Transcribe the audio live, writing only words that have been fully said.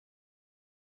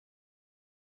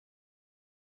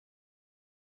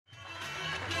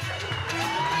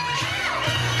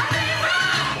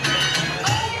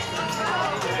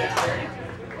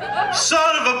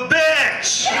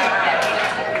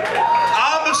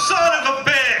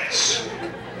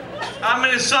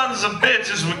many sons of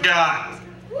bitches we got?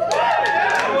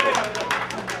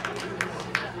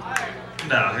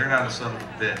 No, you're not a son of a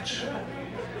bitch.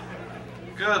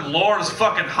 Good Lord, it's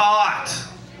fucking hot.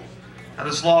 I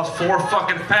just lost 4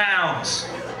 fucking pounds.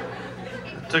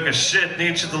 I took a shit in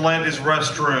each of the ladies'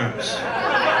 restrooms.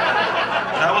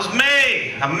 That was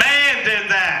me. A man did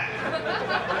that.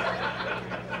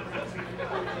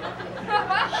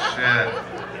 Shit.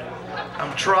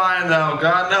 I'm trying though.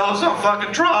 God knows I'm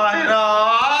fucking trying.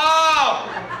 Oh!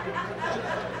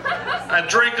 I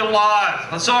drink a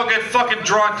lot. Let's all get fucking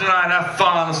drunk tonight and have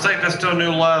fun. Let's take this to a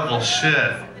new level.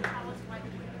 Shit.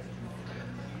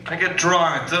 I get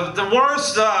drunk. The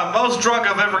worst, most drunk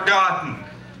I've ever gotten.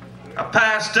 I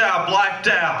passed out, blacked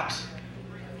out.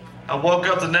 I woke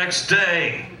up the next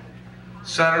day,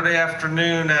 Saturday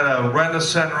afternoon, at a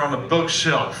rent-a-center on a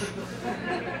bookshelf.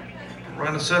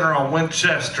 Rent-a-center on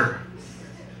Winchester.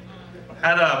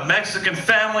 Had a Mexican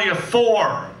family of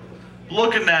 4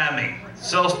 looking at me.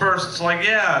 Salesperson's like,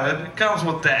 yeah, it comes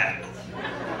with that.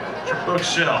 It's your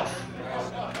bookshelf.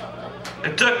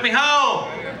 They took me home.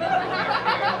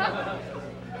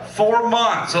 4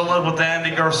 months I lived with the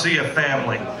Andy Garcia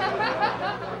family.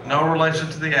 No relation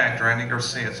to the actor, Andy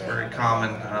Garcia. It's a very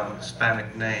common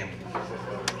Hispanic name.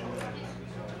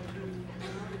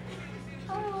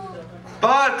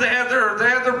 But they had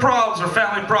their problems, their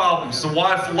family problems. The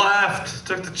wife left,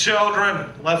 took the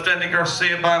children, left Andy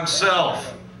Garcia by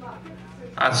himself.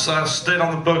 I stayed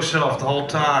on the bookshelf the whole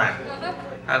time.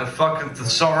 I had a fucking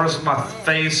thesaurus in my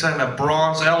face and a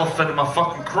bronze elephant in my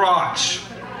fucking crotch.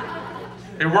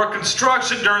 He worked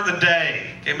construction during the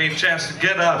day. Gave me a chance to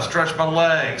get up, stretch my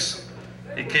legs.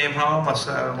 He came home, I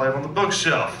sat and laid on the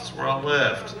bookshelf. That's where I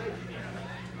lived.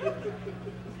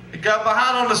 He got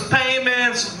behind on his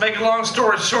payments. Make a long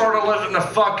story short, I lived in a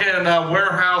fucking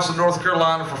warehouse in North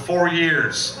Carolina for 4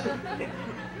 years.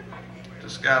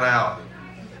 Just got out.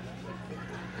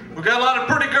 We got a lot of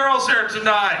pretty girls here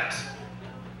tonight.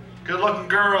 Good looking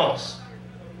girls.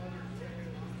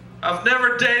 I've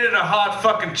never dated a hot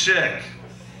fucking chick.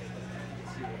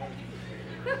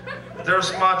 There's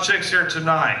some hot chicks here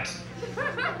tonight.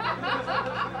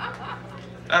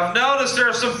 I've noticed there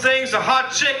are some things a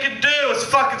hot chick can do. It's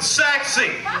fucking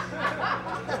sexy.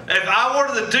 If I were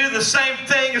to do the same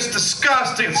thing, it's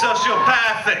disgusting,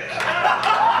 sociopathic.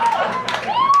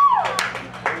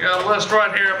 Got a list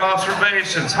right here of my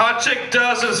observations. Hot chick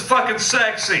does it, it's fucking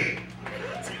sexy.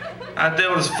 I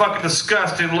do it, it's fucking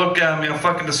disgusting. Look at me, I'm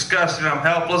fucking disgusting, I'm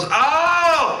helpless.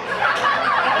 Oh!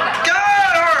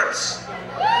 God, it hurts!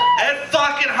 It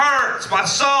fucking hurts, my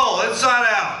soul, inside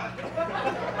out.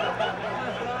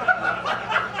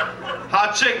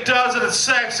 Hot chick does it, it's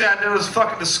sexy. I do it, it's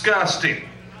fucking disgusting.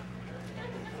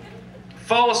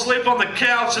 Fall asleep on the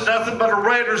couch in nothing but a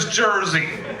Raiders jersey.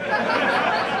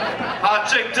 Hot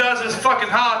chick does it, it's fucking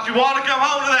hot. You want to come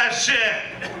home to that shit?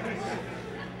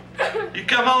 You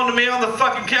come home to me on the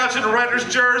fucking couch in a Raiders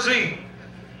jersey?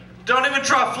 Don't even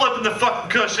try flipping the fucking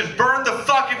cushion. Burn the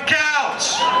fucking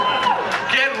couch.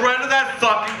 Get rid of that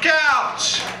fucking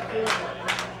couch.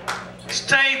 It's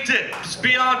tainted. It's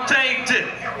beyond tainted.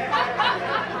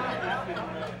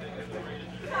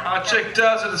 Hot chick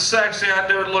does it, it's sexy. I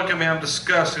do it, look at me, I'm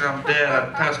disgusting, I'm dead. I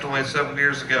passed away 7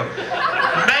 years ago.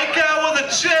 Make out with a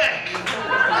chick.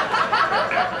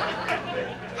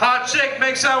 Hot chick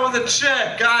makes out with a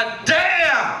chick. God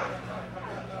damn.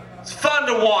 It's fun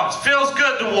to watch. Feels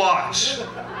good to watch.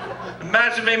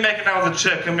 Imagine me making out with a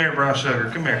chick. Come here, brown sugar.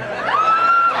 Come here.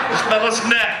 Let's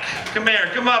neck. Come here.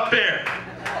 Come up here.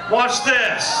 Watch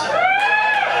this.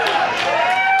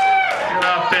 Get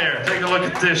up here. Take a look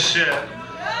at this shit.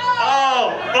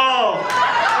 Oh, oh,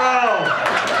 oh.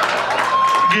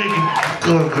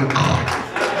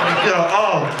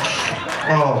 Oh,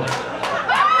 oh,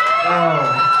 oh,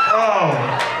 oh.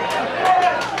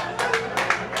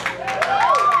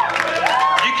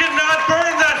 You cannot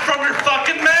burn that from your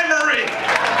fucking memory.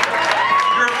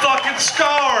 You're fucking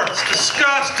scarred. It's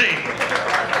disgusting.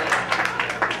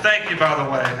 Thank you, by the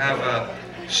way. I have a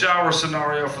shower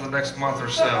scenario for the next month or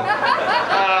so.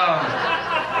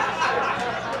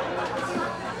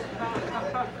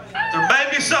 There may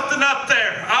be something up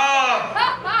there.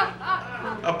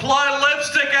 Apply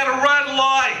lipstick at a red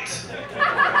light.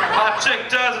 Hot chick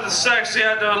does it, it's sexy.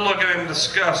 I do it, look at him,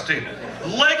 disgusting.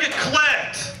 Lick a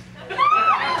clit.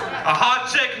 A hot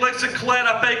chick licks a clit.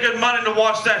 I pay good money to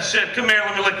watch that shit. Come here,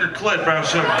 let me lick your clit, brown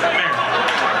sugar. Come here.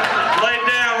 Lay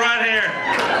down right here.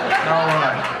 All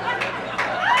right.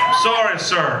 I'm sorry,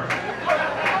 sir.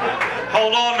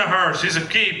 Hold on to her. She's a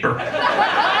keeper.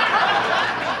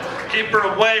 Keep her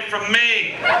away from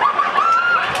me.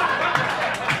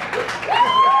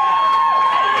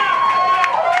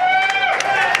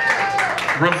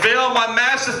 Reveal my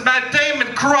massive Matt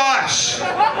Damon crush.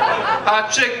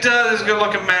 Hot chick does. He's a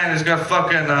good-looking man. He's got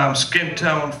fucking skin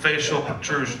tone, facial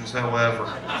protrusions, however.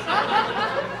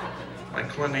 Like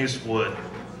Clint Eastwood.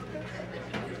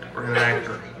 Brilliant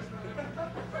actor.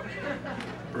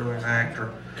 Brilliant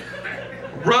actor.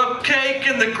 Rub cake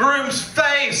in the groom's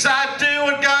face. I do,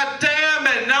 and goddamn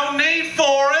it, no need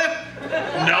for it.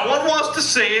 No one wants to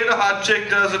see it. A hot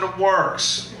chick does it, it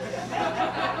works.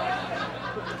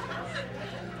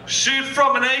 Shoot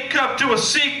from an A cup to a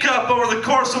C cup over the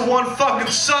course of one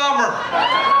fucking summer.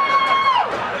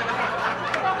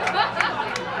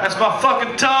 That's my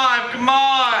fucking time. Come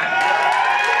on.